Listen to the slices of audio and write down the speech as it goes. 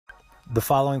The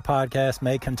following podcast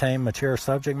may contain mature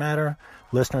subject matter.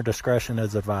 Listener discretion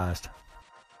is advised.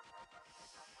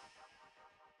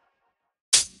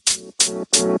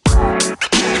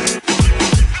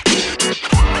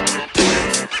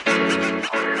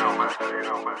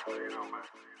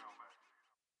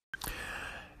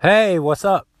 Hey, what's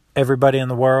up, everybody in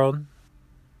the world?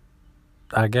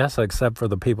 I guess except for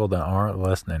the people that aren't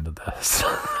listening to this.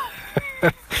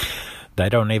 They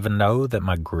don't even know that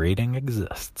my greeting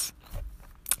exists.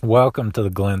 Welcome to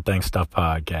the Glenn Thinks Stuff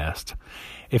podcast.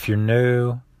 If you're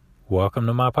new, welcome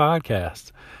to my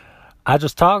podcast. I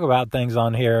just talk about things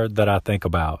on here that I think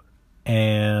about.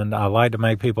 And I like to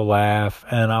make people laugh.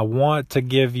 And I want to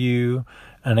give you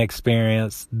an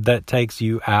experience that takes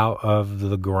you out of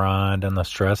the grind and the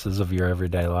stresses of your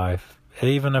everyday life.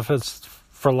 Even if it's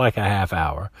for like a half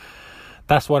hour.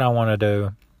 That's what I want to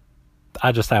do.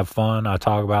 I just have fun. I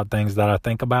talk about things that I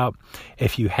think about.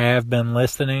 If you have been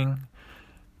listening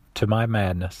to my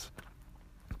madness,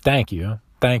 thank you.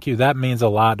 Thank you. That means a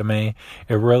lot to me.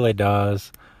 It really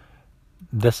does.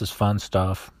 This is fun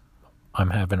stuff. I'm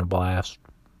having a blast.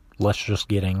 Let's just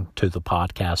get into the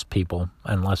podcast, people,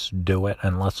 and let's do it.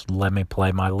 And let me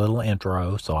play my little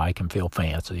intro so I can feel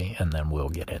fancy, and then we'll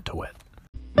get into it.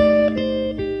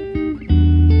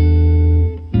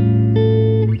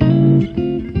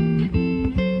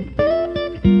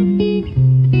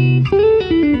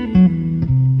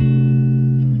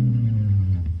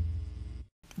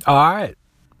 All right.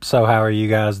 So how are you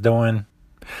guys doing?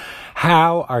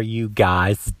 How are you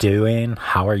guys doing?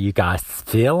 How are you guys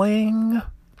feeling?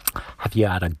 Have you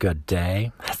had a good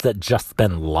day? Has it just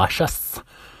been luscious?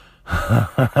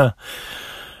 I'm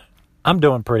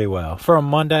doing pretty well. For a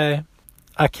Monday,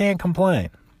 I can't complain.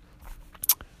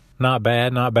 Not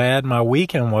bad, not bad. My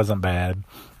weekend wasn't bad.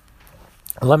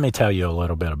 Let me tell you a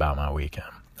little bit about my weekend.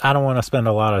 I don't want to spend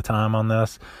a lot of time on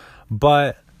this,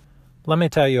 but let me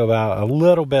tell you about a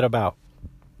little bit about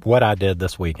what I did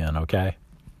this weekend, okay?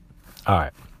 All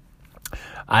right.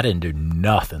 I didn't do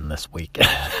nothing this weekend.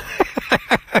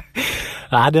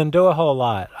 I didn't do a whole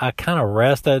lot. I kind of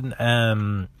rested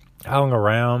and hung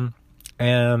around,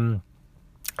 and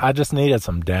I just needed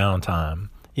some downtime.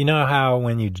 You know how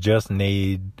when you just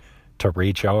need to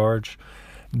recharge?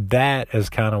 That is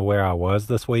kind of where I was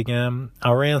this weekend.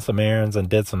 I ran some errands and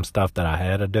did some stuff that I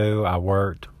had to do. I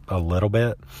worked a little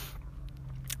bit,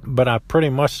 but I pretty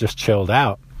much just chilled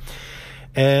out.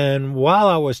 And while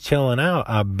I was chilling out,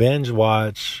 I binge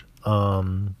watched.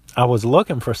 I was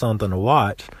looking for something to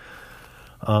watch.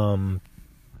 And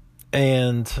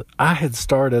I had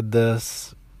started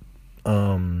this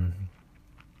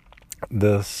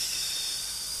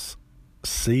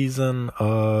season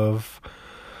of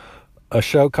a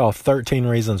show called 13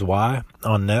 Reasons Why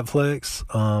on Netflix,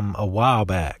 a while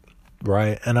back.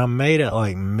 Right. And I made it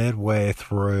like midway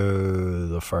through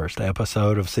the first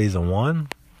episode of season 1.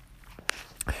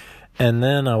 And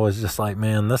then I was just like,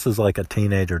 man, this is like a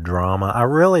teenager drama. I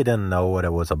really didn't know what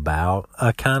it was about.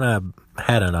 I kind of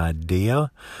had an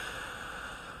idea.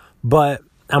 But,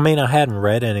 I mean, I hadn't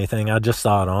read anything. I just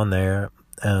saw it on there.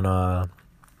 And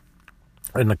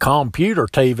the computer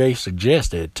TV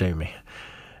suggested it to me.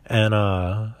 And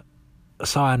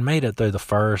so I made it through the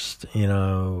first,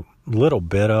 little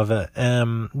bit of it.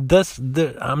 And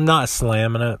I'm not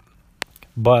slamming it.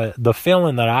 But the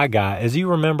feeling that I got is, you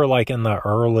remember like in the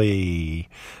late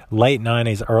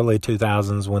 90s, early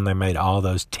 2000s when they made all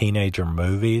those teenager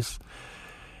movies,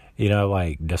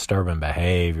 like Disturbing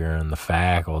Behavior and The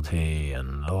Faculty,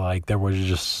 and like there was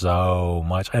just so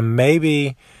much. And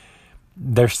maybe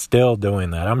they're still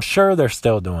doing that. I'm sure they're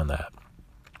still doing that.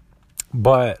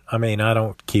 But, I mean, I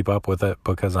don't keep up with it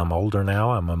because I'm older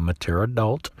now. I'm a mature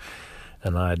adult.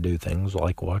 And I do things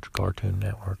like watch Cartoon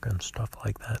Network and stuff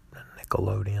like that.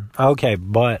 Nickelodeon. Okay,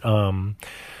 but,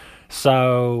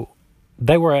 so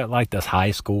they were at like this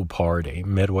high school party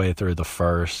midway through the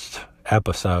first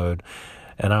episode.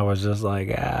 And I was just like,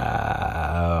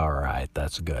 all right,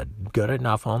 that's good. Good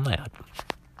enough on that.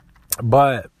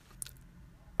 But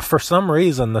for some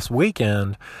reason this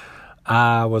weekend,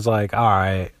 I was like, all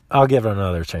right, I'll give it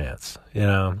another chance,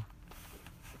 And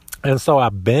so I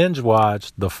binge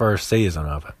watched the first season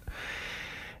of it.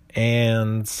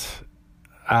 And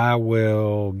I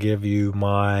will give you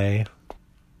my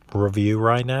review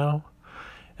right now.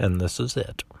 And this is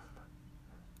it.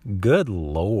 Good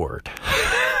Lord.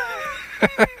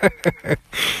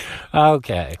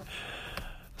 Okay.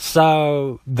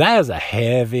 So that is a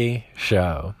heavy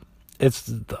show.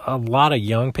 It's a lot of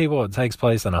young people. It takes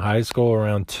place in a high school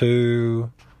around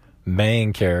two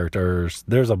main characters.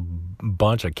 There's a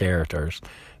bunch of characters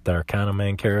that are kind of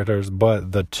main characters,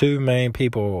 but the two main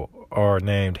people are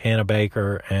named Hannah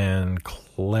Baker and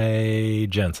Clay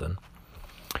Jensen.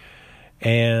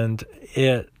 And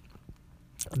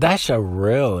that show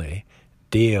really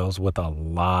deals with a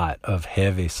lot of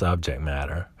heavy subject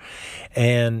matter.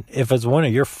 And if it's one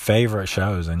of your favorite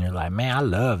shows and you're like, man, I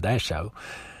love that show,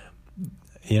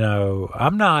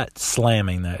 I'm not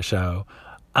slamming that show.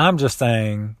 I'm just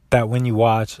saying that when you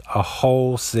watch a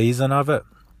whole season of it,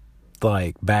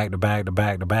 like back to back to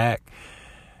back to back,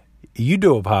 you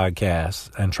do a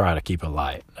podcast and try to keep it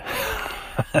light.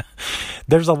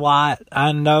 There's a lot.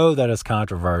 I know that it's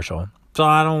controversial, so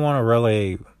I don't want to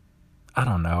really, I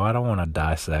don't want to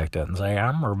dissect it and say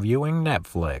I'm reviewing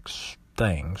Netflix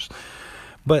things,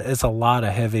 but it's a lot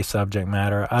of heavy subject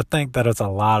matter. I think that it's a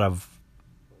lot of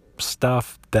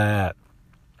stuff that,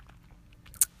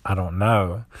 I don't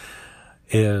know,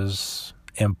 is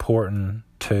important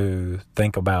to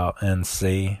think about and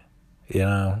see,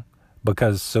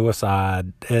 because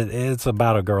suicide, it's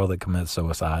about a girl that commits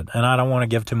suicide. And I don't want to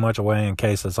give too much away in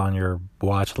case it's on your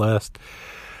watch list,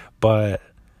 but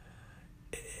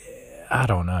I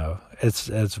don't know.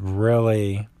 It's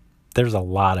really, there's a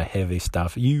lot of heavy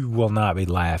stuff. You will not be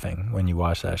laughing when you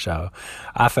watch that show.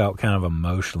 I felt kind of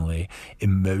emotionally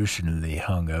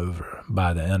hungover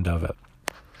by the end of it.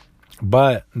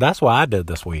 But that's what I did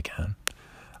this weekend.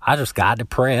 I just got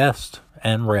depressed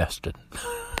and rested.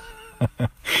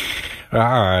 All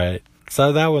right.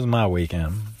 So that was my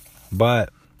weekend.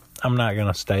 But I'm not going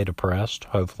to stay depressed,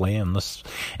 hopefully, in this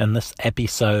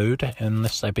episode. In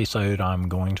this episode, I'm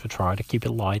going to try to keep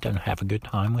it light and have a good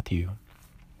time with you.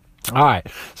 All right.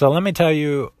 So let me tell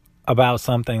you about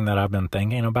something that I've been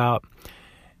thinking about.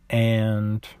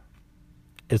 And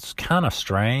it's kind of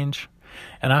strange.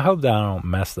 And I hope that I don't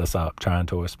mess this up trying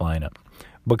to explain it.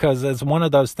 Because it's one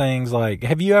of those things like,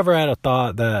 have you ever had a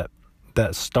thought that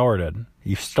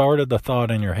you started the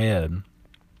thought in your head,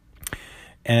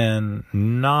 and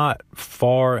not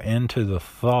far into the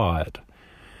thought,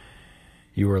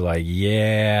 you were like,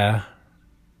 yeah,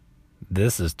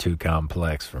 this is too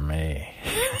complex for me.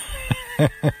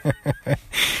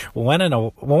 Once in a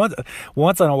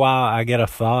while, I get a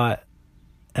thought,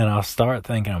 and I'll start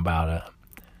thinking about it.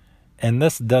 And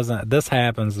this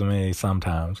happens to me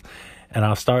sometimes. And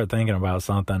I'll start thinking about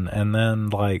something, and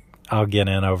then, like, I'll get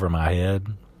in over my head.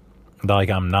 Like,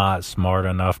 I'm not smart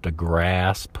enough to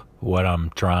grasp what I'm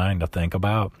trying to think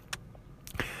about.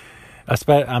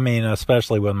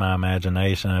 Especially with my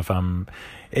imagination. If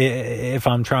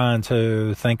I'm trying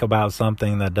to think about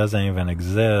something that doesn't even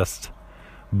exist,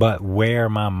 but where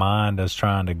my mind is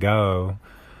trying to go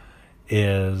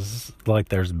is, like,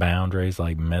 there's boundaries,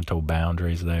 like mental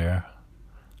boundaries there.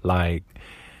 Like,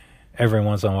 every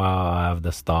once in a while I have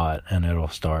this thought, and it'll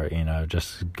start,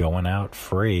 just going out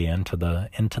free into the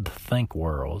think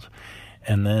world.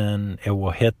 And then it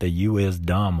will hit the you is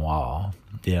dumb wall,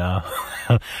 I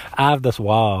have this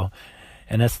wall,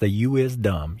 and it's the you is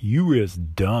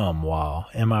dumb wall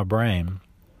in my brain.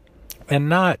 And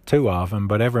not too often,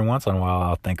 but every once in a while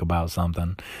I'll think about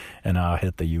something, and I'll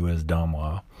hit the you is dumb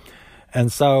wall.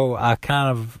 And so I kind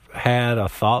of had a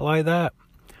thought like that.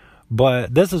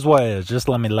 But this is what it is. Just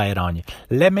let me lay it on you.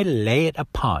 Let me lay it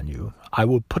upon you. I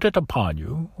will put it upon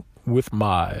you with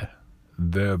my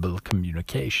verbal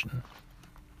communication.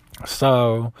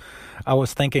 So I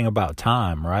was thinking about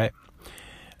time, right?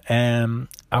 And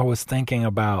I was thinking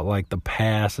about, like, the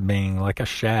past being like a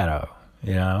shadow,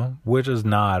 which is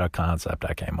not a concept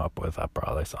I came up with. I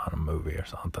probably saw in a movie or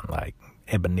something, like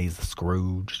Ebenezer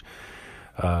Scrooge.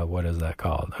 What is that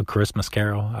called? A Christmas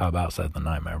Carol? I about said The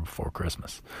Nightmare Before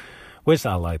Christmas. Which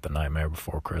I like The Nightmare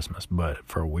Before Christmas, but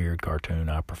for a weird cartoon,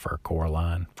 I prefer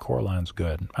Coraline. Coraline's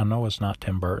good. I know it's not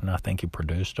Tim Burton. I think he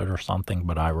produced it or something,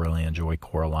 but I really enjoy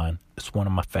Coraline. It's one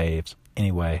of my faves.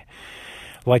 Anyway,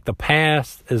 like, the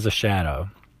past is a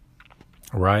shadow,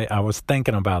 right? I was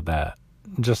thinking about that.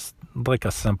 Just like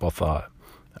a simple thought,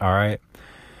 all right?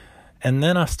 And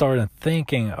then I started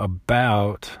thinking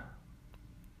about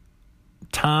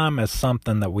time as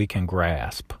something that we can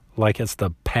grasp. Like, it's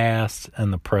the past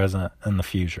and the present and the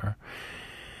future.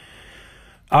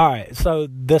 All right, so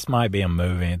this might be a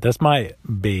movie. This might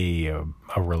be a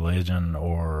religion,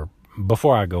 or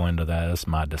before I go into that, this is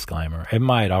my disclaimer. It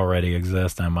might already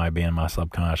exist, and it might be in my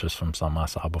subconscious from something I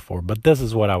saw before. But this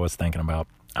is what I was thinking about.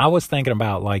 I was thinking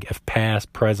about, like, if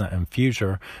past, present, and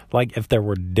future, like, if there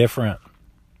were different,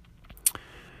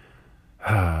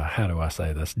 how do I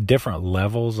say this? Different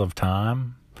levels of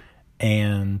time,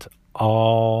 and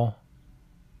all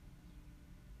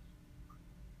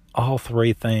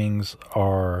three things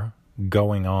are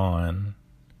going on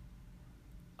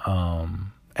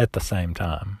at the same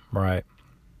time, right?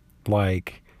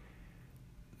 Like,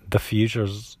 the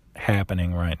future's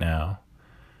happening right now.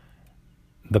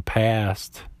 The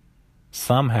past,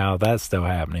 somehow that's still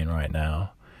happening right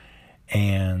now.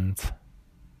 And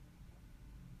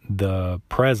the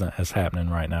present is happening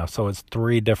right now. So it's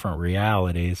 3 different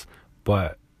realities,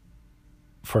 but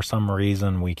for some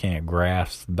reason we can't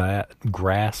grasp that.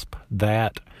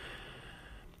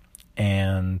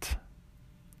 And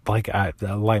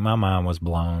like my mind was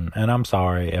blown. And I'm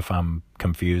sorry if I'm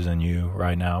confusing you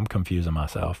right now. I'm confusing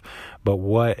myself. But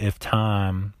what if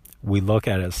time, we look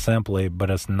at it simply, but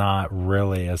it's not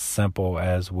really as simple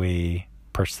as we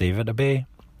perceive it to be,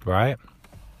 right?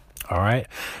 All right.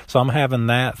 So I'm having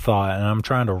that thought, and I'm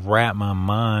trying to wrap my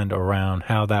mind around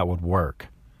how that would work,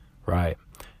 right?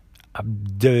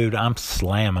 Dude, I'm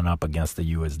slamming up against the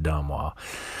U.S. dumb wall.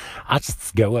 I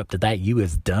just go up to that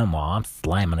U.S. dumb wall. I'm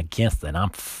slamming against it.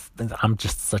 I'm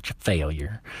just such a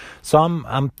failure. So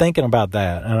I'm thinking about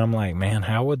that, and I'm like, man,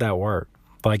 how would that work?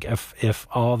 Like if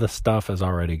all this stuff is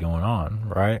already going on,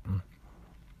 right?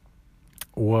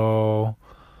 Well,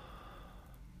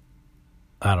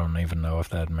 I don't even know if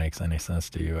that makes any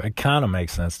sense to you. It kind of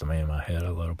makes sense to me in my head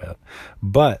a little bit.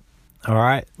 But, all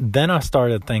right, then I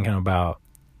started thinking about,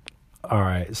 all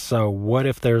right, so what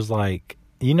if there's like,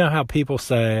 you know how people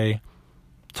say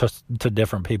to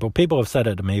different people have said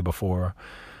it to me before,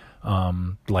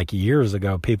 like years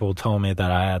ago, people told me that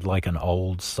I had like an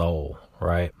old soul,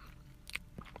 right?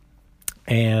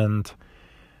 And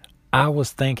I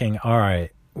was thinking, all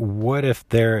right, what if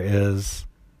there is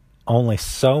only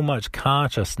so much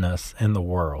consciousness in the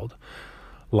world,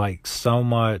 like so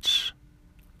many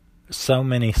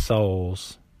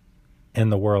souls in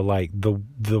the world, like the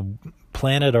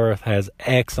planet Earth has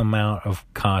X amount of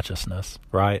consciousness,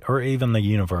 right? Or even the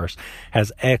universe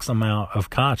has X amount of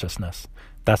consciousness.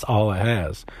 That's all it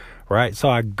has, right? So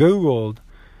I Googled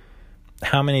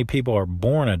how many people are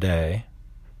born a day,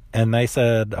 and they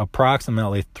said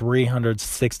approximately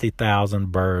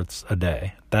 360,000 births a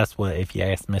day. That's what, if you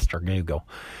ask Mr. Google,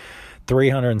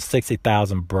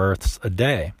 360,000 births a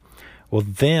day. Well,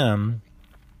 then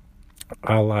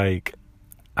I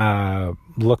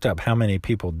looked up how many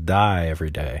people die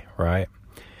every day, right?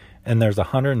 And there's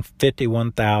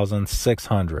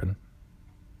 151,600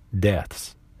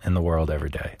 deaths in the world every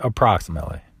day,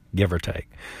 approximately, give or take.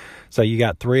 So you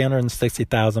got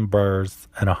 360,000 births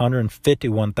and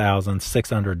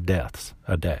 151,600 deaths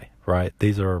a day, right?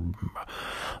 These are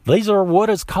what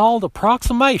is called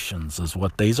approximations, is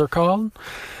what these are called.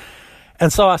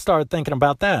 And so I started thinking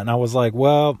about that, and I was like,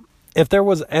 well, if there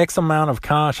was X amount of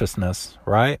consciousness,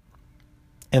 right,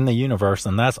 in the universe,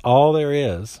 and that's all there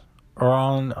is, or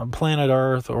on planet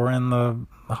Earth, or in the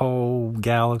whole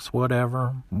galaxy,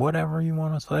 whatever you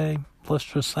want to say, let's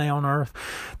just say on Earth,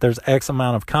 there's X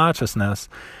amount of consciousness,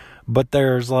 but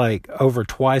there's like over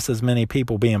twice as many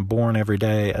people being born every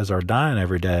day as are dying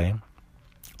every day.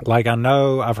 Like, I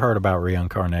know I've heard about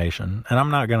reincarnation, and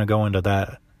I'm not going to go into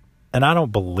that, and I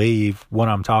don't believe what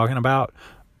I'm talking about.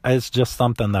 It's just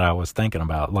something that I was thinking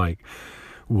about, like,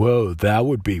 whoa, that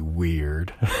would be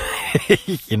weird,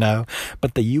 you know,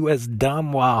 but the U.S.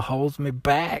 dumb wall holds me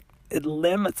back. It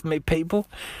limits me, people.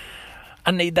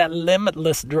 I need that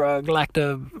limitless drug, like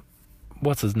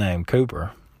what's his name,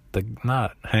 Cooper.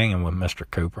 Not Hanging with Mr.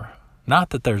 Cooper.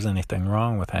 Not that there's anything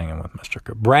wrong with Hanging with Mr.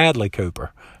 Cooper.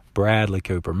 Bradley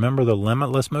Cooper. Remember the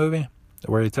Limitless movie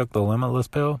where he took the Limitless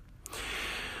pill?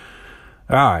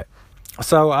 All right.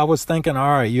 So I was thinking, all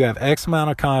right, you have X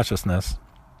amount of consciousness,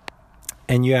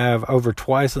 and you have over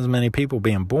twice as many people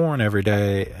being born every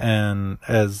day and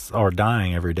as are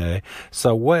dying every day.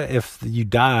 So what if you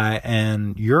die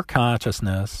and your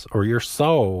consciousness or your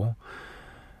soul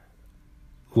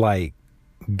like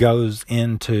goes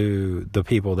into the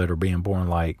people that are being born,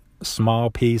 like small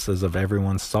pieces of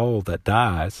everyone's soul that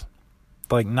dies,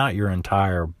 like not your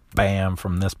entire bam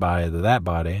from this body to that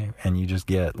body, and you just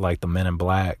get like the Men in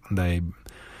Black, they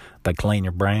clean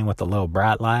your brain with a little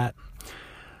bright light.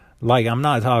 Like, I'm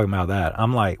not talking about that.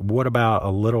 I'm like, what about a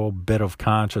little bit of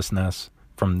consciousness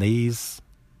from these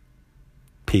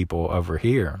people over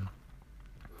here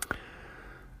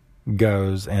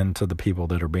goes into the people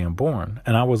that are being born?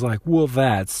 And I was like, well,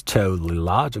 that's totally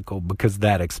logical, because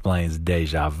that explains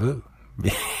deja vu.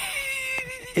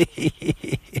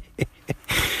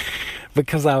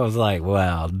 Because I was like,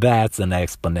 well, that's an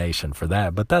explanation for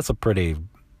that. But that's a pretty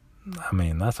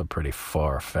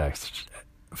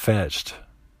far-fetched,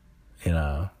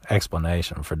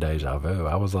 explanation for deja vu.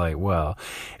 I was like, well,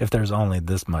 if there's only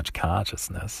this much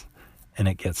consciousness and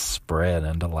it gets spread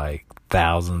into like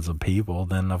thousands of people,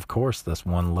 then of course this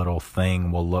one little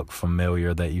thing will look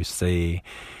familiar that you see.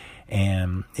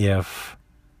 And if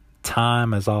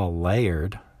time is all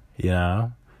layered,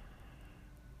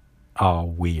 all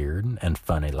weird and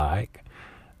funny like,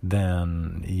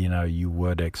 then, you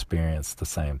would experience the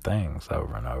same things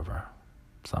over and over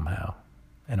somehow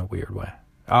in a weird way.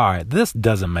 All right, this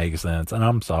doesn't make sense, and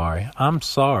I'm sorry.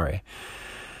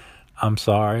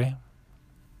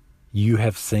 You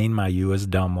have seen my You Is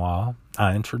Dumb wall.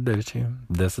 I introduced you.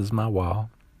 This is my wall.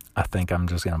 I think I'm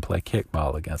just going to play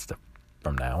kickball against it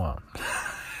from now on.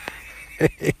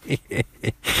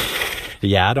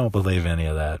 Yeah, I don't believe any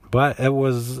of that. But I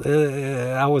was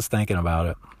thinking about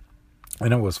it.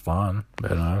 And it was fun,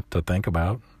 to think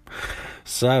about.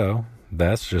 So,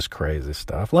 that's just crazy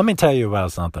stuff. Let me tell you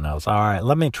about something else. All right,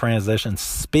 let me transition.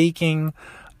 Speaking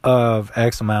of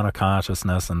X amount of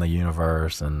consciousness in the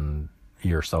universe and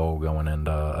your soul going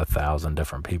into 1,000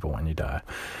 different people when you die,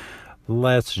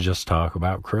 let's just talk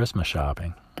about Christmas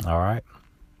shopping. All right?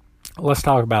 Let's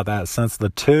talk about that, since the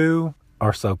two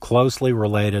are so closely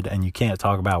related and you can't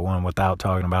talk about one without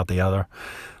talking about the other.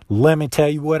 Let me tell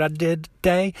you what I did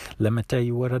today. Let me tell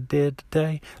you what I did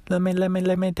today. Let me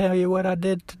tell you what I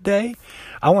did today.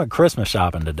 I went Christmas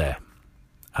shopping today.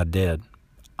 I did.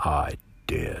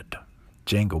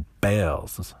 Jingle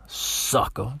bells,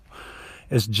 sucker.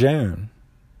 It's June.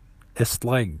 It's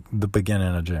like the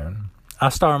beginning of June. I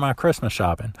started my Christmas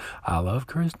shopping. I love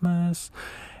Christmas.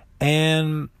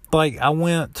 And, I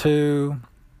went to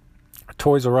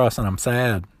Toys R Us, and I'm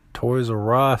sad. Toys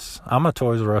R Us. I'm a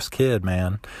Toys R Us kid,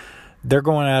 man. They're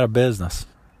going out of business.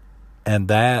 And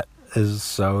that is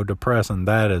so depressing.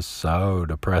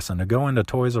 To go into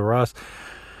Toys R Us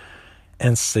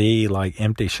and see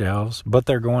empty shelves, but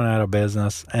they're going out of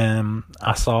business. And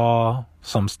I saw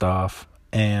some stuff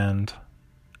and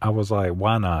I was like,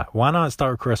 why not? Why not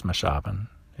start Christmas shopping?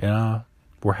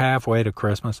 We're halfway to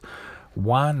Christmas.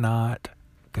 Why not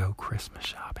go Christmas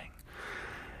shopping?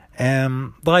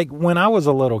 And when I was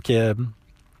a little kid,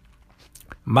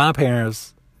 my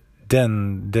parents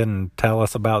didn't tell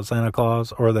us about Santa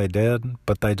Claus, or they did,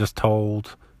 but they just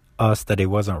told us that he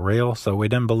wasn't real, so we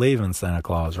didn't believe in Santa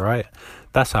Claus, right?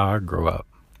 That's how I grew up.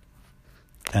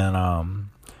 And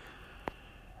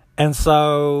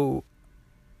so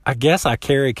I guess I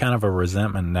carry kind of a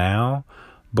resentment now,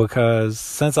 because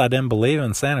since I didn't believe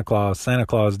in Santa Claus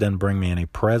didn't bring me any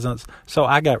presents, so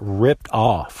I got ripped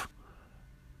off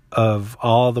of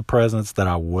all the presents that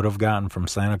I would have gotten from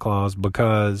Santa Claus,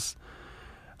 because,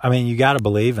 you got to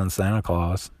believe in Santa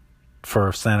Claus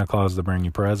for Santa Claus to bring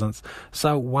you presents.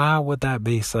 So why would that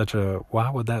be such a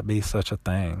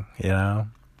thing,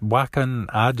 Why couldn't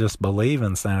I just believe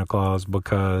in Santa Claus?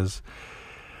 Because,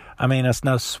 it's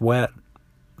no sweat.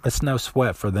 It's no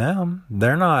sweat for them.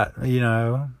 They're not,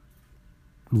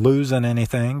 losing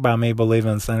anything by me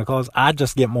believing in Santa Claus. I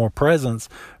just get more presents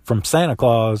from Santa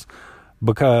Claus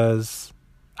because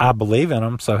I believe in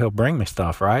him, so he'll bring me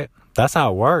stuff, right? That's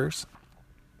how it works.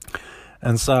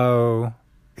 And so,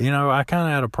 I kind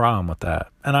of had a problem with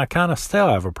that. And I kind of still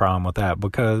have a problem with that,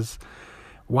 because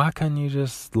why couldn't you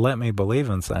just let me believe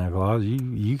in Santa Claus?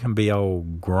 You can be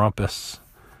old Grumpus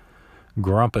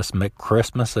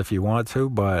McChristmas if you want to,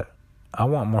 but I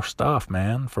want more stuff,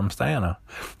 man, from Santa.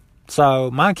 So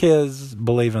my kids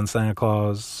believe in Santa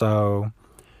Claus, so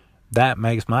that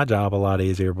makes my job a lot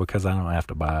easier, because I don't have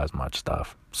to buy as much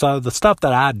stuff. So the stuff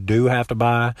that I do have to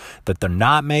buy, that they're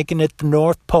not making at the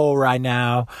North Pole right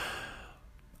now,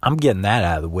 I'm getting that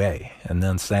out of the way. And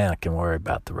then Santa can worry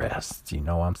about the rest. You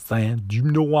know what I'm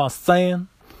saying?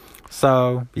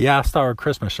 So, yeah, I started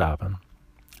Christmas shopping.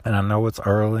 And I know it's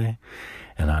early.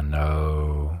 And I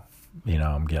know,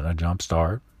 I'm getting a jump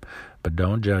start. But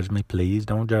don't judge me. Please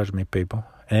don't judge me, people.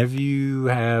 And if you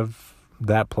have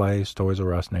that place, Toys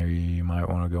R Us, near you might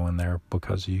want to go in there,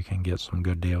 because you can get some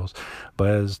good deals. But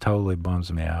it totally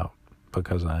bums me out,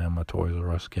 because I am a Toys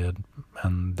R Us kid.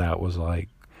 And that was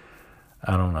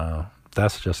I don't know.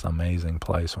 That's just an amazing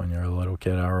place when you're a little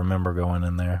kid. I remember going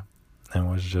in there,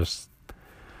 and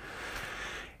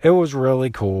it was really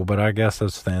cool, but I guess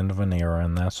it's the end of an era,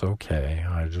 and that's okay.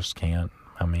 I just can't,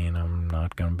 I'm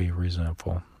not going to be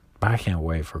resentful. But I can't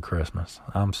wait for Christmas.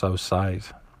 I'm so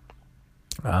psyched.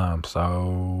 I'm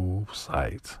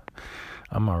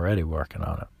already working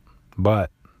on it. But,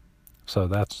 so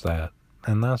that's that.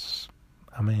 And that's,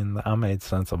 I made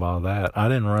sense of all that. I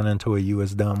didn't run into a You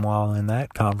Is Dumb wall in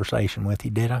that conversation with you,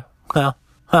 did I? Well,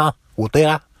 did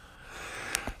I?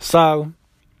 So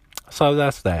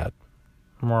that's that.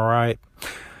 All right.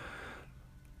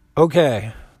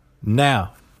 Okay.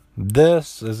 Now,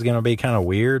 this is going to be kind of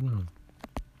weird.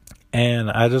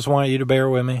 And I just want you to bear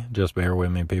with me. Just bear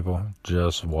with me, people.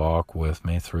 Just walk with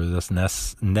me through this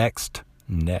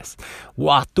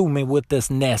Walk through me with this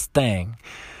nest thing.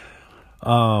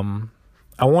 I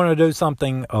I want to do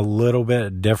something a little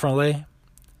bit differently.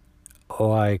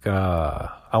 Like, I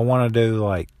want to do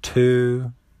like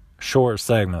 2 short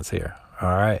segments here. All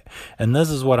right. And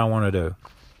this is what I want to do.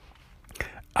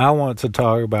 I want to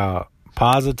talk about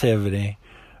positivity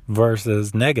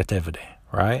versus negativity,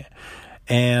 right?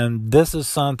 And this is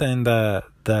something that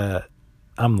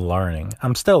I'm learning.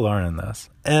 I'm still learning this.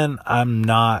 And I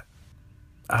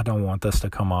don't want this to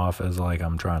come off as like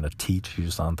I'm trying to teach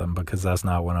you something, because that's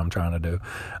not what I'm trying to do.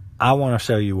 I want to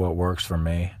show you what works for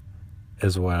me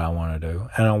is what I want to do.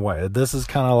 And this is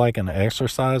kind of like an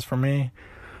exercise for me.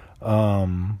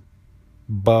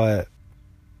 But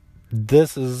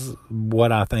this is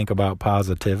what I think about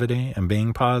positivity and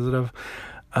being positive.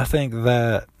 I think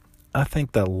that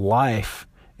life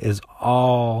is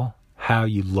all how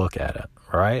you look at it,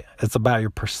 right? It's about your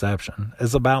perception.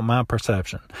 It's about my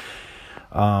perception.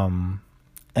 And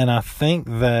I think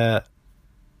that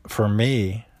for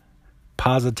me,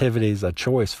 positivity is a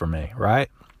choice for me, right?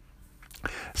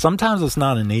 Sometimes it's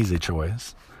not an easy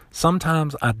choice.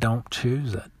 Sometimes I don't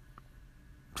choose it.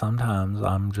 Sometimes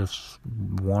I'm just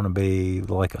want to be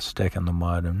like a stick in the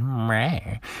mud and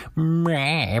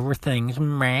everything's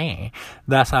meh.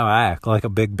 That's how I act, like a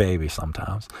big baby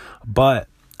sometimes. But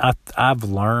I've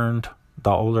learned, the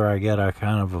older I get, I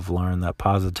kind of have learned that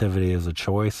positivity is a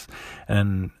choice.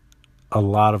 And a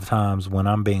lot of times when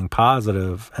I'm being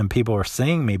positive and people are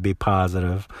seeing me be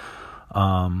positive,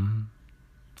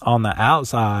 on the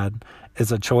outside,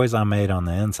 it's a choice I made on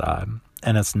the inside.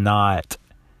 And it's not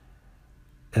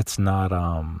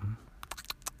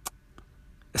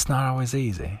always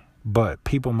easy, but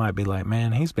people might be like,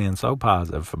 man, he's being so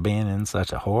positive for being in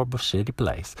such a horrible, shitty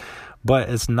place. But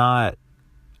it's not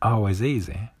always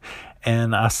easy.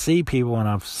 And I see people, and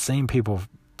I've seen people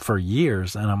for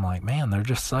years, and I'm like, man, they're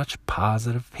just such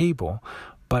positive people.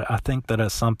 But I think that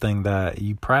it's something that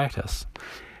you practice.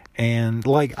 And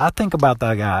like, I think about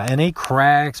that guy, and he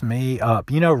cracks me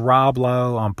up. You know Rob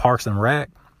Lowe on Parks and Rec?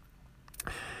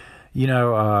 You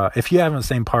know, if you haven't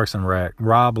seen Parks and Rec,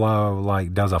 Rob Lowe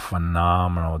like does a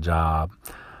phenomenal job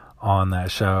on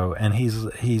that show, and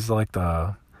he's like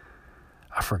I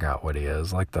forgot what he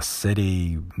is, like the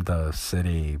city,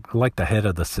 like the head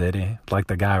of the city, like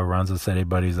the guy who runs the city,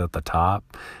 but he's at the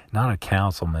top, not a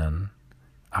councilman.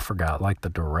 I forgot, like the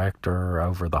director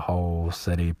over the whole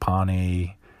city,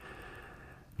 Pawnee,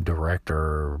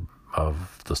 director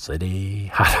of the city.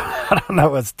 I don't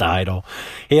know his title.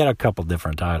 He had a couple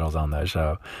different titles on that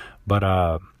show,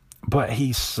 but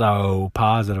he's so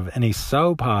positive, and he's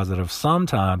so positive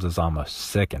sometimes it's almost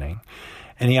sickening.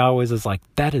 And he always is like,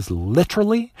 that is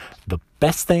literally the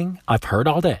best thing I've heard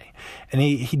all day. And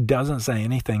he doesn't say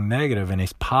anything negative, and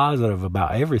he's positive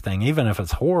about everything, even if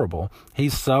it's horrible.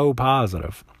 He's so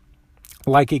positive.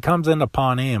 Like, he comes into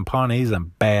Pawnee, and Pawnee's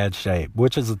in bad shape,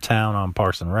 which is a town on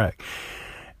Parks and Rec.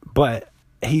 But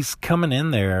he's coming in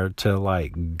there to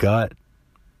like gut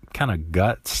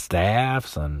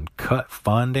staffs and cut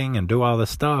funding and do all this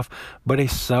stuff. But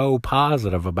he's so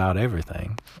positive about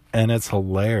everything. And it's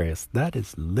hilarious. That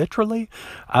is literally,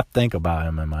 I think about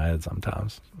him in my head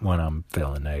sometimes when I'm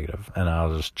feeling negative, and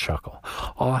I'll just chuckle.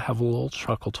 I'll have a little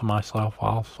chuckle to myself.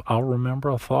 I'll remember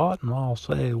a thought, and I'll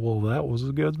say, well, that was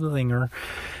a good zinger.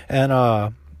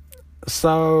 And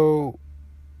so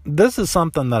this is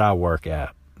something that I work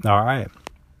at. All right.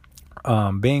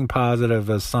 Being positive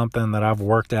is something that I've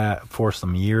worked at for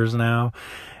some years now.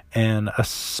 And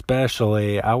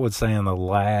especially, I would say in the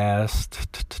last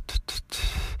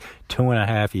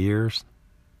 2.5 years,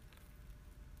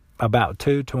 about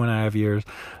 2.5 years,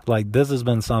 like this has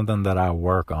been something that I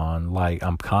work on. Like,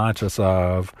 I'm conscious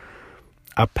of,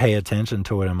 I pay attention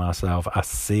to it in myself. I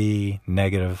see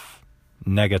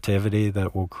negativity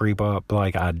that will creep up.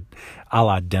 Like, I'll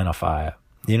identify it.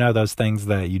 You know, those things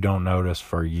that you don't notice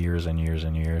for years and years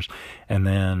and years. And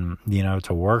then, you know,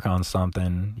 to work on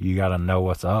something, you got to know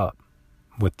what's up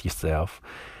with yourself.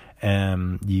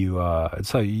 And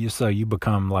so you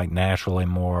become like naturally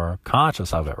more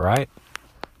conscious of it, right?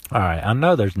 All right. I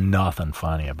know there's nothing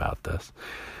funny about this.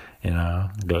 You know,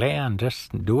 Glenn,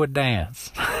 just do a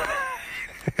dance.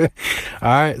 All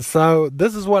right. So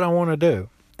this is what I want to do.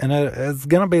 And it's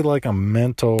going to be like a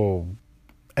mental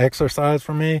exercise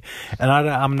for me. And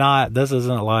I'm not, this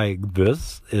isn't like,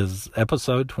 this is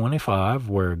episode 25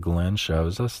 where Glenn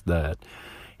shows us that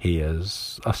he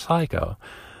is a psycho.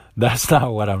 That's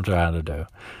not what I'm trying to do.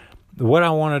 What I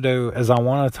want to do is I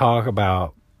want to talk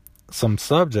about some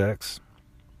subjects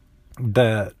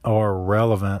that are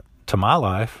relevant to my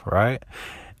life, right?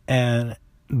 And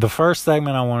the first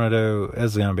segment I want to do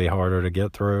is going to be harder to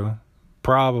get through,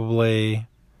 probably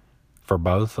for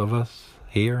both of us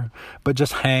here, but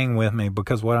just hang with me,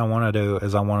 because what I want to do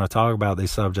is I want to talk about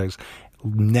these subjects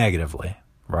negatively,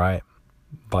 right?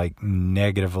 Like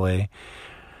negatively.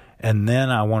 And then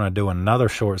I want to do another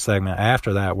short segment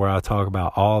after that where I talk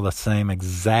about all the same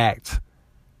exact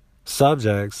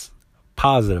subjects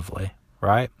positively,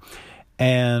 right?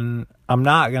 And I'm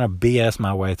not going to BS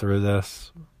my way through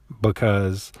this,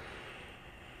 because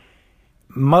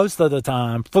most of the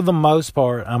time, for the most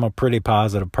part, I'm a pretty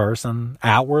positive person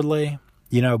outwardly,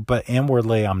 but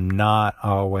inwardly I'm not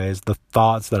always. The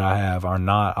thoughts that I have are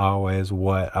not always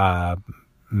what I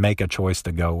make a choice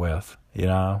to go with.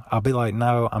 I'll be like,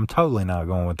 no, I'm totally not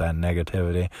going with that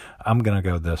negativity. I'm going to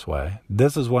go this way.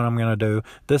 This is what I'm going to do.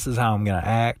 This is how I'm going to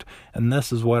act. And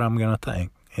this is what I'm going to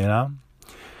think,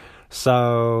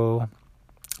 So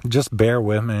just bear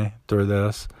with me through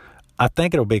this. I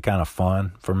think it'll be kind of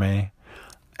fun for me.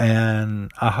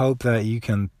 And I hope that you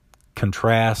can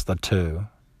contrast the two,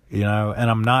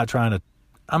 and I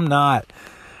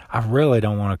really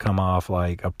don't want to come off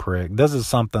like a prick. This is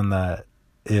something that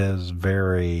is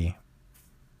very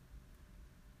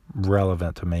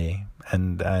relevant to me,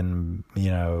 and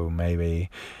maybe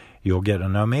you'll get to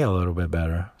know me a little bit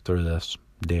better through this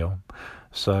deal.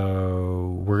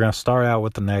 So we're going to start out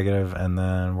with the negative, and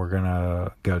then we're going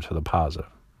to go to the positive.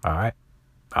 All right.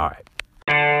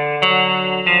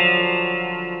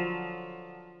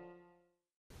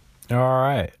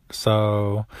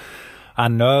 So I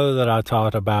know that I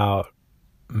talked about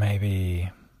maybe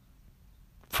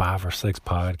 5 or 6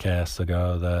 podcasts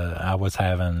ago that I was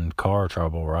having car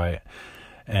trouble, right?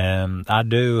 And I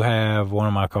do have one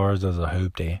of my cars as a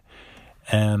hoopty.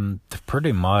 And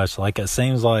pretty much, it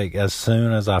seems like as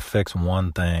soon as I fix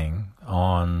one thing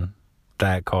on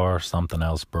that car, something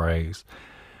else breaks.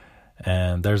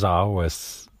 And there's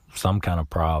always some kind of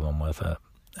problem with it.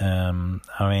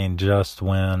 Just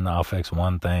when I'll fix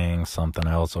one thing, something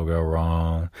else will go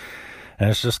wrong. And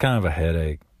it's just kind of a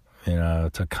headache,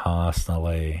 to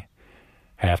constantly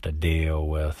have to deal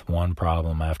with one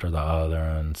problem after the other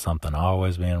and something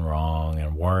always being wrong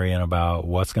and worrying about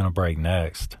what's going to break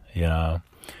next, It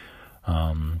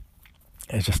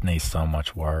just needs so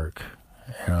much work,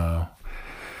 I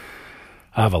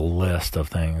have a list of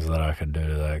things that I could do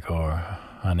to that car.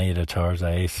 I need to charge the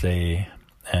AC,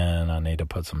 and I need to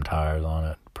put some tires on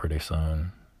it pretty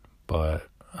soon. But,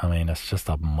 it's just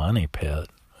a money pit.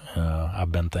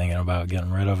 I've been thinking about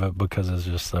getting rid of it because it's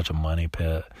just such a money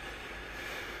pit.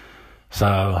 So,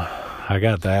 I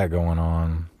got that going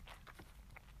on.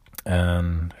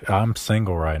 And I'm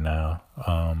single right now.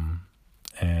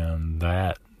 And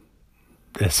that's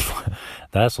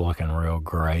looking real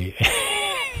great.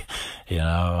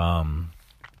 I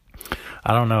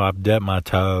don't know. I've dipped my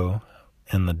toe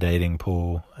in the dating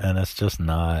pool, and it's just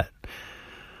not.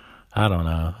 I don't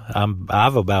know.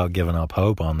 I've about given up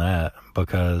hope on that,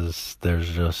 because it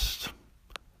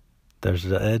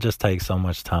just takes so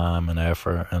much time and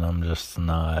effort, and I'm just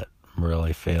not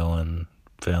really feeling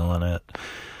it.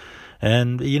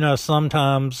 And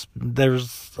sometimes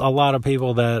there's a lot of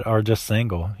people that are just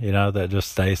single, that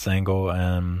just stay single,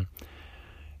 and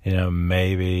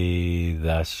maybe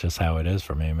that's just how it is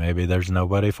for me. Maybe there's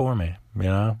nobody for me,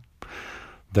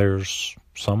 There's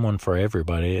someone for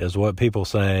everybody is what people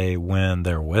say when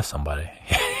they're with somebody.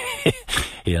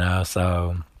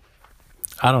 So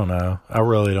I don't know. I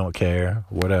really don't care,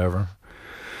 whatever.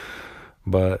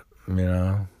 But,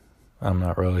 I'm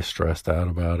not really stressed out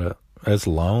about it. It's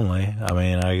lonely.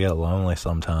 I get lonely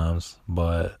sometimes,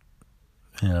 but,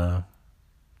 I'm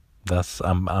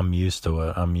used to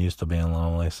it. I'm used to being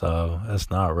lonely, so it's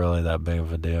not really that big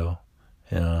of a deal,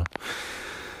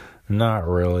 Not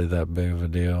really that big of a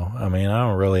deal. I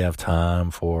don't really have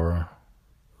time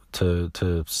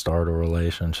to start a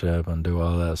relationship and do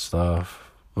all that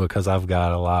stuff, because I've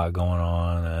got a lot going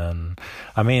on, and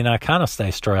I kind of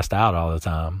stay stressed out all the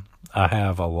time. I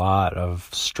have a lot of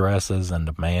stresses and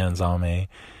demands on me,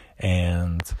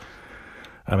 and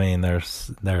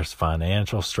there's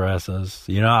financial stresses.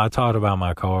 I talked about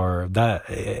my car. That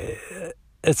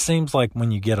it seems like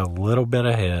when you get a little bit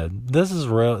ahead, this is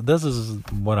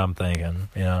what I'm thinking,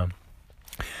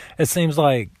 It seems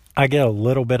like I get a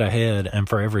little bit ahead, and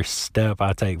for every step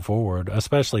I take forward,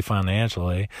 especially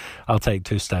financially, I'll take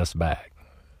 2 steps back,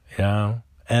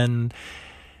 And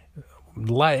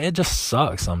it just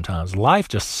sucks sometimes. Life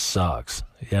just sucks,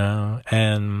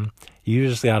 and you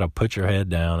just got to put your head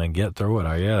down and get through it,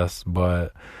 I guess.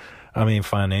 But,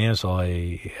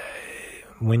 financially,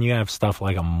 when you have stuff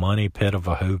like a money pit of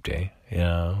a hoopty,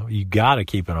 you got to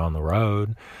keep it on the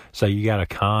road. So you got to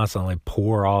constantly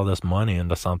pour all this money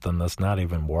into something that's not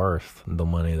even worth the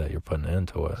money that you're putting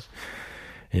into it.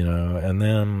 And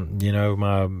then,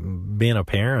 my being a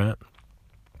parent,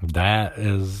 that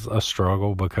is a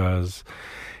struggle because,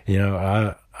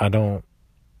 I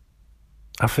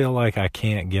feel like I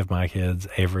can't give my kids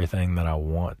everything that I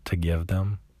want to give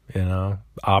them,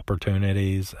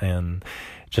 opportunities and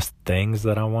just things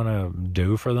that I want to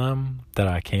do for them that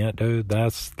I can't do.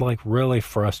 That's like really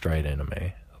frustrating to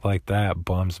me. Like that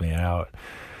bums me out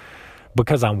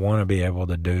because I want to be able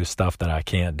to do stuff that I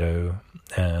can't do.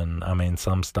 And I mean,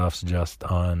 some stuff's just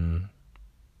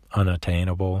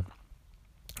unattainable.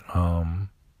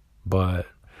 But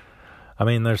I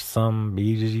mean, there's some,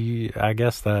 I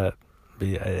guess that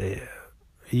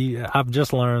I've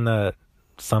just learned that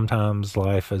sometimes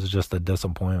life is just a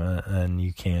disappointment and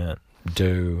you can't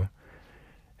do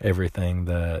everything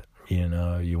that,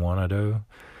 you want to do.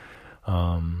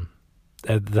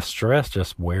 The stress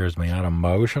just wears me out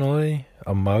emotionally.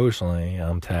 Emotionally,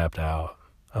 I'm tapped out.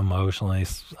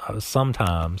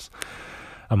 Sometimes,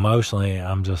 emotionally,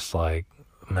 I'm just like,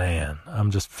 man, I'm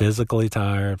just physically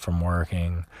tired from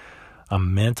working.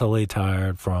 I'm mentally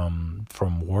tired from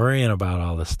worrying about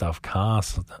all this stuff,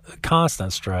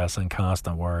 constant stress and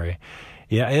constant worry.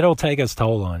 Yeah, it'll take its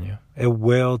toll on you. It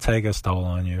will take its toll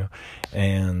on you.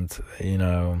 And,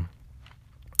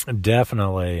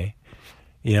 definitely,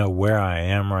 where I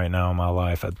am right now in my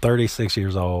life at 36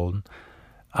 years old,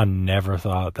 I never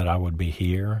thought that I would be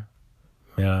here.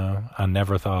 I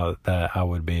never thought that I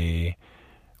would be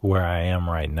where I am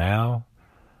right now.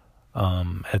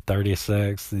 At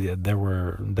 36, there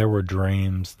were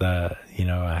dreams that,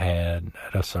 I had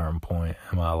at a certain point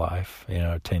in my life,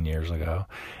 10 years ago.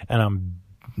 And I'm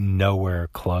nowhere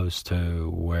close to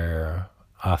where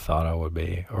I thought I would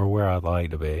be or where I'd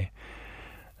like to be.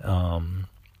 And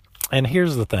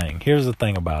here's the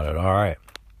thing about it. All right.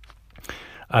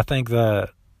 I think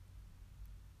that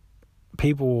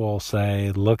people will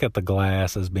say, look at the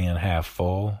glass as being half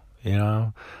full,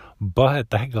 but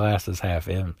that glass is half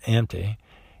empty,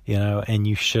 and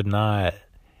you should not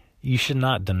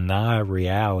deny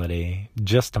reality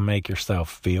just to make yourself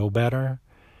feel better.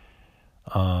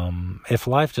 If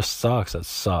life just sucks, it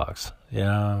sucks,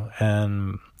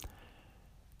 and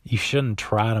you shouldn't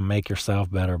try to make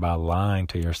yourself better by lying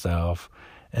to yourself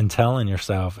and telling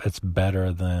yourself it's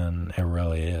better than it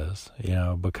really is,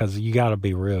 because you got to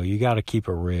be real. You got to keep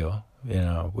it real,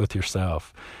 with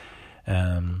yourself.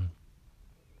 And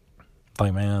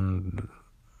like, man,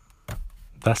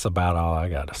 that's about all I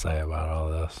got to say about all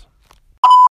this.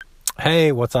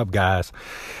 Hey, what's up, guys?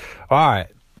 All right,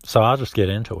 so I'll just get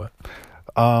into it.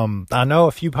 I know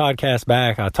a few podcasts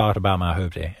back, I talked about my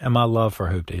hoopty and my love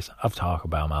for hoopties. I've talked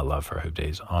about my love for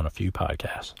hoopties on a few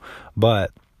podcasts,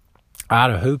 but I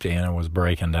had a hoopty and it was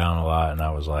breaking down a lot, and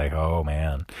I was like, oh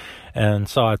man. And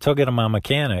so I took it to my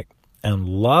mechanic, and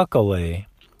luckily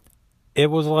it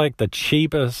was like the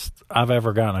cheapest I've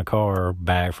ever gotten a car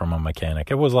back from a mechanic.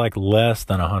 It was like less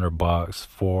than $100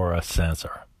 for a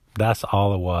sensor. That's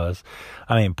all it was.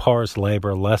 I mean, parts,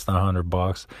 labor, less than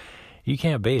 $100. You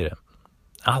can't beat it.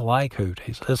 I like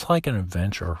hoopties. It's like an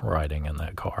adventure riding in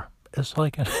that car. It's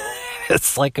like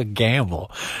a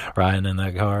gamble riding in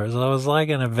that car. So it's like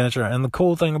an adventure. And the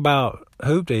cool thing about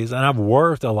hoopties, and I've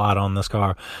worked a lot on this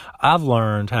car, I've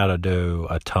learned how to do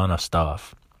a ton of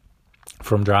stuff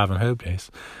from driving hoopties.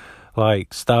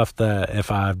 Like stuff that if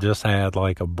I've just had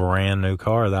like a brand new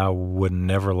car, that I would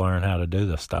never learn how to do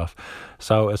this stuff.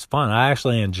 So it's fun. I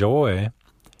actually enjoy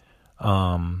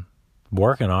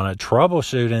working on it.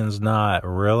 Troubleshooting's not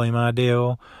really my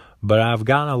deal, but I've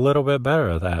gotten a little bit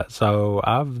better at that. So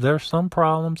there's some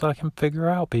problems I can figure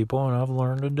out, people, and I've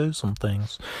learned to do some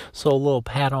things. So a little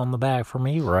pat on the back for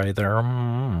me right there.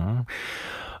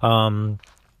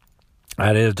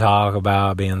 I did talk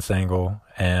about being single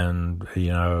and,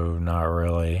 not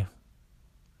really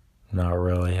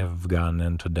have gotten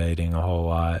into dating a whole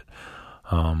lot.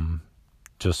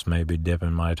 Just maybe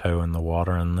dipping my toe in the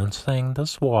water and then saying,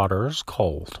 this water is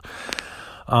cold.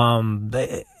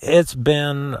 It's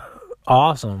been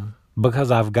awesome because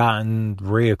I've gotten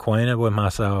reacquainted with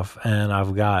myself, and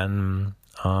I've gotten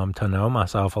to know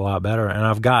myself a lot better, and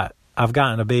I've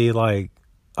gotten to be like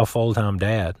a full-time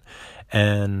dad,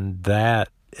 and that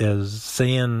is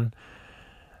seeing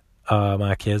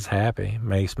my kids happy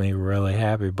makes me really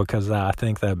happy, because I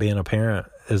think that being a parent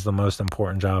is the most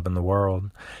important job in the world.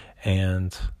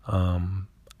 And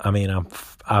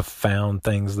I've found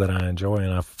things that I enjoy,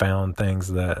 and I've found things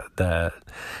that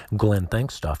Glenn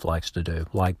Think Stuff likes to do,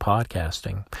 like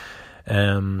podcasting.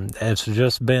 And it's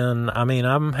just been,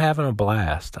 I'm having a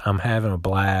blast. I'm having a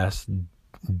blast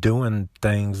doing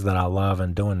things that I love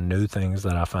and doing new things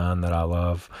that I find that I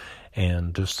love.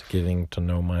 and just getting to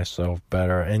know myself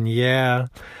better. And yeah,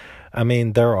 I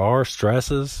mean, there are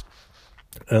stresses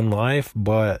in life,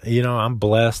 but, I'm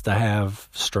blessed to have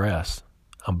stress.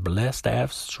 I'm blessed to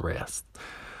have stress.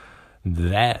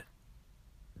 That,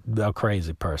 a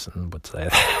crazy person would say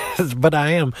that. But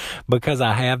I am, because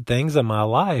I have things in my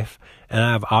life, and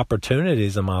I have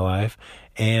opportunities in my life,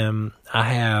 and I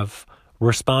have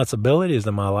responsibilities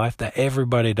in my life that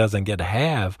everybody doesn't get to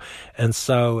have. And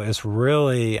so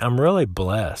I'm really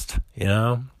blessed,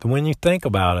 when you think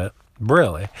about it.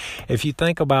 Really, if you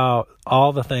think about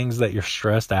all the things that you're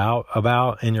stressed out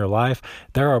about in your life,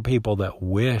 there are people that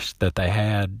wish that they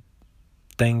had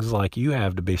things like you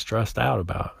have to be stressed out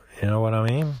about. You know what I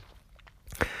mean?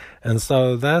 And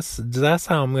so that's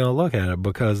how I'm going to look at it,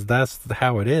 because that's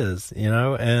how it is,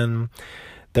 and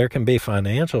there can be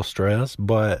financial stress,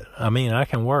 but I mean, I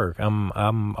can work. I'm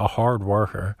a hard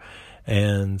worker,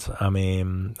 and I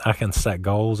mean, I can set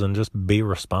goals and just be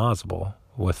responsible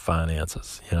with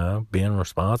finances, being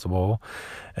responsible.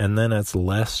 And then it's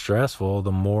less stressful.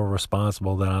 The more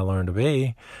responsible that I learn to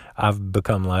be, I've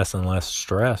become less and less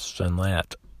stressed in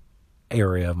that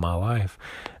area of my life.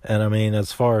 And I mean,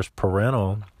 as far as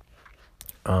parental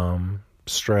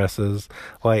stresses,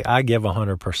 like, I give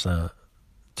 100%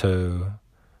 to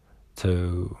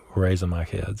raising my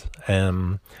kids.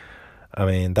 And I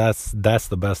mean, that's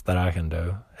the best that I can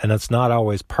do. And it's not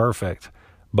always perfect,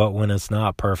 but when it's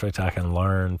not perfect, I can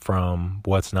learn from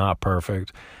what's not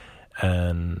perfect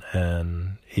and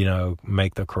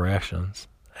make the corrections.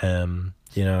 And,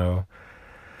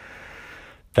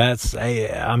 that's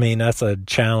a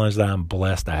challenge that I'm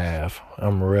blessed to have.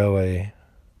 I'm really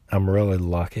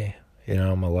lucky.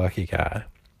 I'm a lucky guy.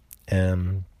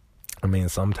 And I mean,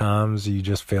 sometimes you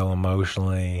just feel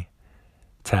emotionally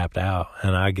tapped out,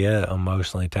 and I get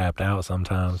emotionally tapped out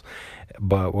sometimes.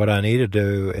 But what I need to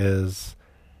do is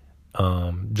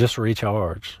just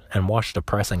recharge and watch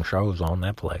depressing shows on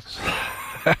Netflix.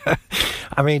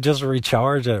 I mean, just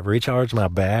recharge my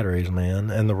batteries,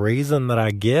 man. And the reason that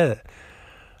I get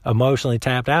emotionally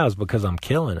tapped out is because I'm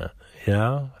killing it.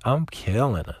 I'm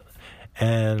killing it.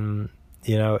 And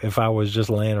if I was just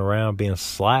laying around being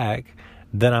slack,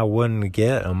 then I wouldn't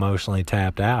get emotionally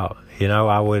tapped out.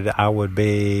 I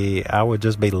would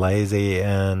just be lazy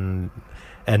and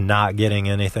not getting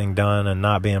anything done and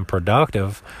not being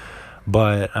productive.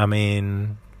 But I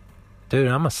mean, dude,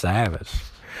 I'm a savage.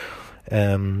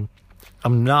 I'm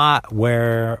not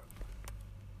where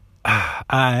I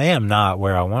am not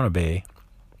where I want to be,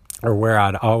 or where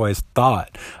I'd always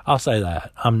thought. I'll say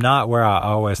that. I'm not where I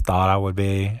always thought I would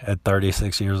be at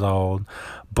 36 years old,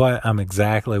 but I'm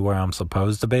exactly where I'm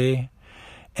supposed to be.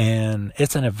 And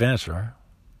it's an adventure.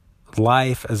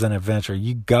 Life is an adventure.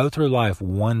 You go through life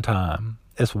one time.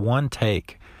 It's one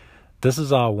take. This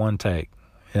is all one take.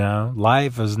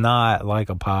 Life is not like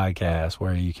a podcast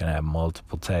where you can have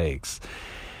multiple takes.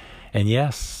 And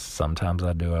yes, sometimes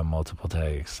I do have multiple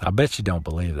takes. I bet you don't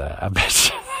believe that. I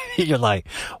bet you're like,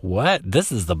 what?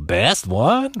 This is the best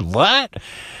one? What?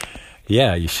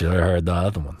 Yeah, you should have heard the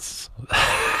other ones.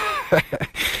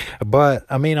 But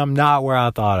I mean, I'm not where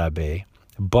I thought I'd be,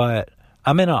 but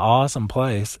I'm in an awesome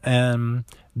place, and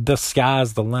the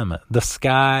sky's the limit. The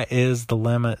sky is the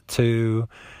limit to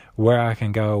where I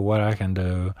can go, what I can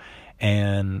do.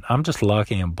 And I'm just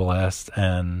lucky and blessed,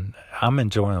 and I'm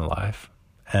enjoying life.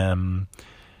 And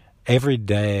every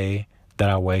day that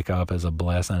I wake up is a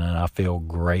blessing, and I feel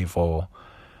grateful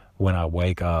when I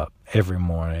wake up every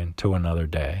morning to another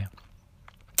day.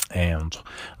 And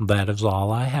that is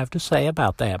all I have to say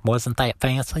about that. Wasn't that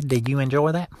fancy? Did you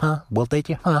enjoy that? Huh? Well, did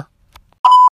you? Huh?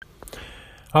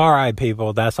 All right,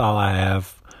 people, that's all I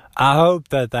have. I hope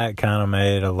that kind of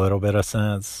made a little bit of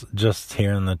sense, just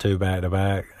hearing the two back to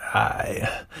back.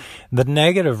 The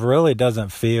negative really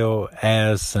doesn't feel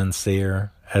as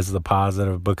sincere as the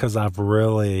positive, because I've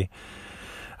really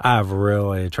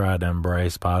tried to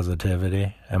embrace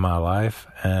positivity in my life.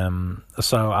 And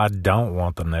so I don't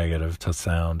want the negative to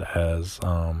sound as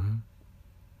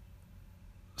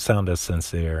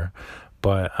sincere.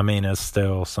 But I mean, it's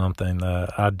still something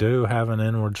that I do have an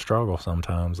inward struggle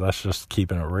sometimes. That's just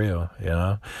keeping it real,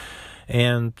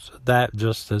 And that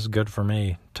just is good for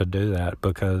me to do that,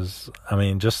 because I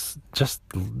mean, just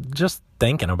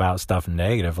thinking about stuff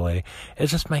negatively, it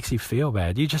just makes you feel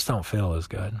bad. You just don't feel as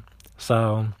good.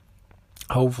 So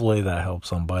hopefully that helps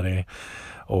somebody,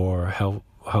 or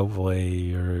hopefully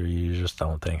you just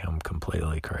don't think I'm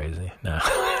completely crazy. No.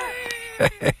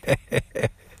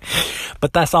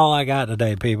 But that's all I got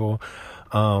today, people.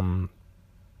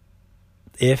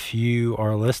 If you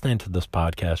are listening to this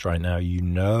podcast right now, you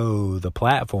know the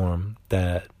platform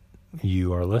that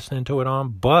you are listening to it on,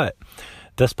 but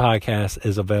this podcast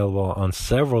is available on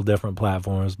several different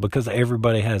platforms because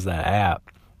everybody has that app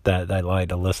that they like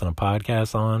to listen to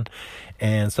podcasts on.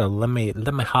 And so let me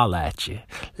holler at you.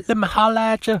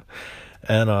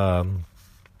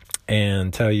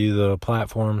 And tell you the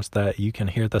platforms that you can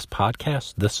hear this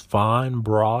podcast, this fine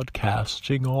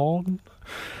broadcasting on.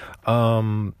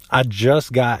 I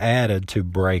just got added to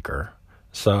Breaker,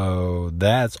 so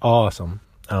that's awesome.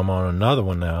 I'm on another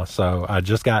one now, so I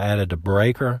just got added to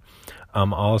Breaker.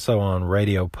 I'm also on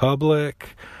Radio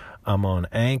Public. I'm on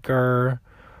Anchor,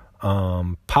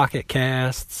 Pocket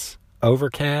Casts,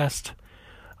 Overcast.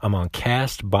 I'm on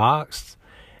Castbox,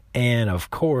 and of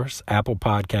course, Apple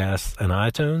Podcasts and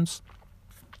iTunes.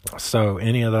 So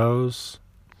any of those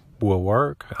will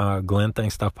work. Glenn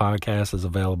Thinks Stuff Podcast is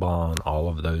available on all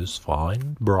of those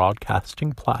fine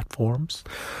broadcasting platforms.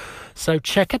 So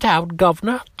check it out,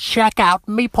 governor. Check out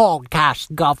me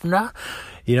podcast, governor.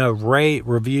 Rate,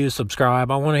 review,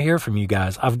 subscribe. I want to hear from you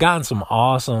guys. I've gotten some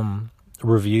awesome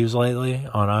reviews lately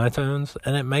on iTunes,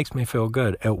 and it makes me feel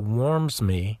good. It warms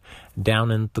me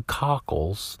down in the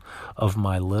cockles of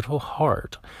my little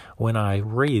heart when I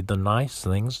read the nice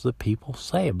things that people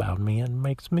say about me, and it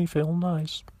makes me feel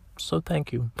nice. So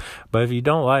thank you. But if you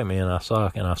don't like me and I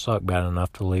suck bad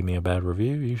enough to leave me a bad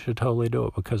review, you should totally do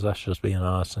it, because that's just being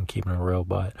honest and keeping it real.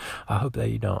 But I hope that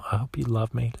you don't. I hope you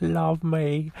love me.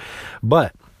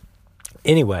 But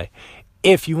anyway,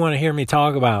 if you want to hear me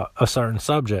talk about a certain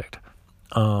subject,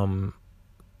 I'll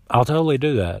totally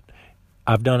do that.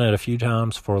 I've done it a few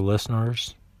times for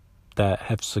listeners that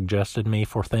have suggested me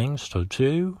for things to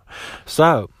do.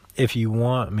 So if you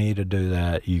want me to do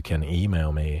that, you can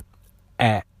email me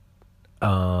at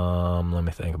let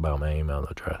me think about my email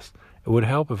address. It would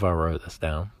help if I wrote this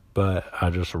down, but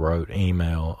I just wrote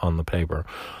email on the paper.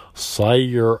 Say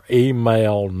your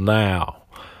email now.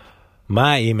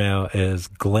 My email is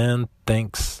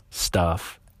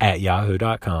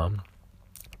glennthinksstuff@yahoo.com.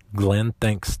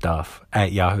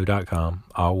 glennthinksstuff@yahoo.com.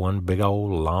 All one big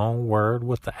old long word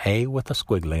with the A with a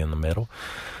squiggly in the middle.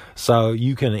 So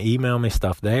you can email me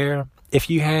stuff there. If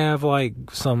you have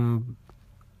some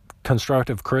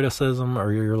constructive criticism,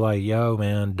 or you're like, yo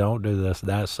man, don't do this,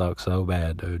 that sucks so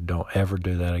bad, dude, don't ever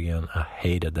do that again, I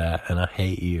hated that and I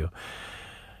hate you.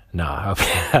 No, I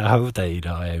hope that you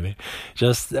don't hate me.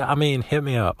 Just, hit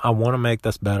me up. I want to make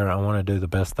this better. I want to do the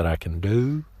best that I can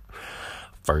do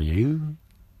for you,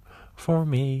 for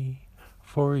me,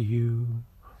 for you,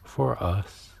 for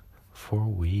us, for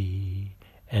we,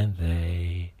 and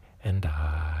they, and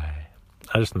I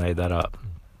just made that up.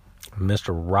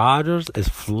 Mr. Rogers is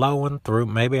flowing through.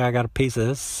 Maybe I got a piece of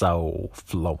his soul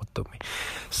flowing through me.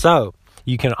 So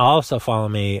you can also follow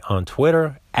me on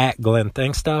Twitter at Glenn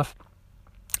Thinks Stuff.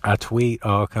 I tweet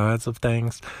all kinds of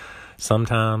things.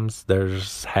 Sometimes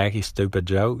there's hacky, stupid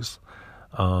jokes.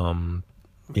 I'll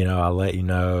let you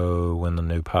know when the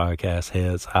new podcast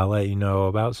hits. I'll let you know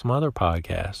about some other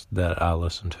podcasts that I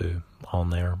listen to on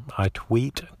there. I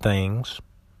tweet things.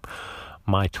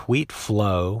 My tweet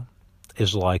flow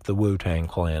is like the Wu-Tang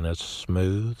Clan. It's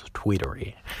smooth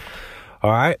tweetery.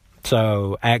 All right.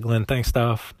 So at Glenn Thinks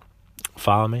Stuff,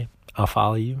 follow me. I'll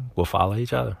follow you. We'll follow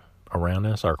each other around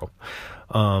in a circle.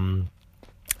 And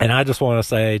I just want to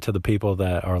say to the people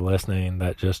that are listening,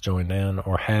 that just joined in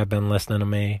or have been listening to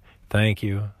me, thank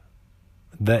you.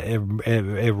 That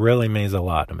it really means a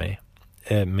lot to me.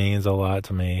 It means a lot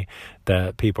to me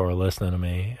that people are listening to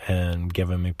me and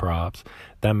giving me props.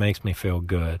 That makes me feel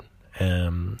good.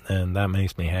 And that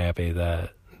makes me happy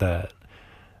that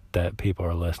people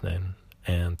are listening.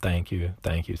 And thank you.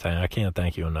 I can't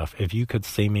thank you enough. If you could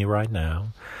see me right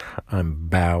now, I'm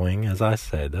bowing as I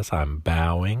said this. I'm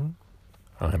bowing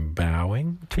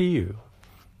to you.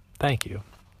 Thank you.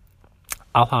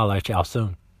 I'll holler at y'all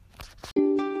soon.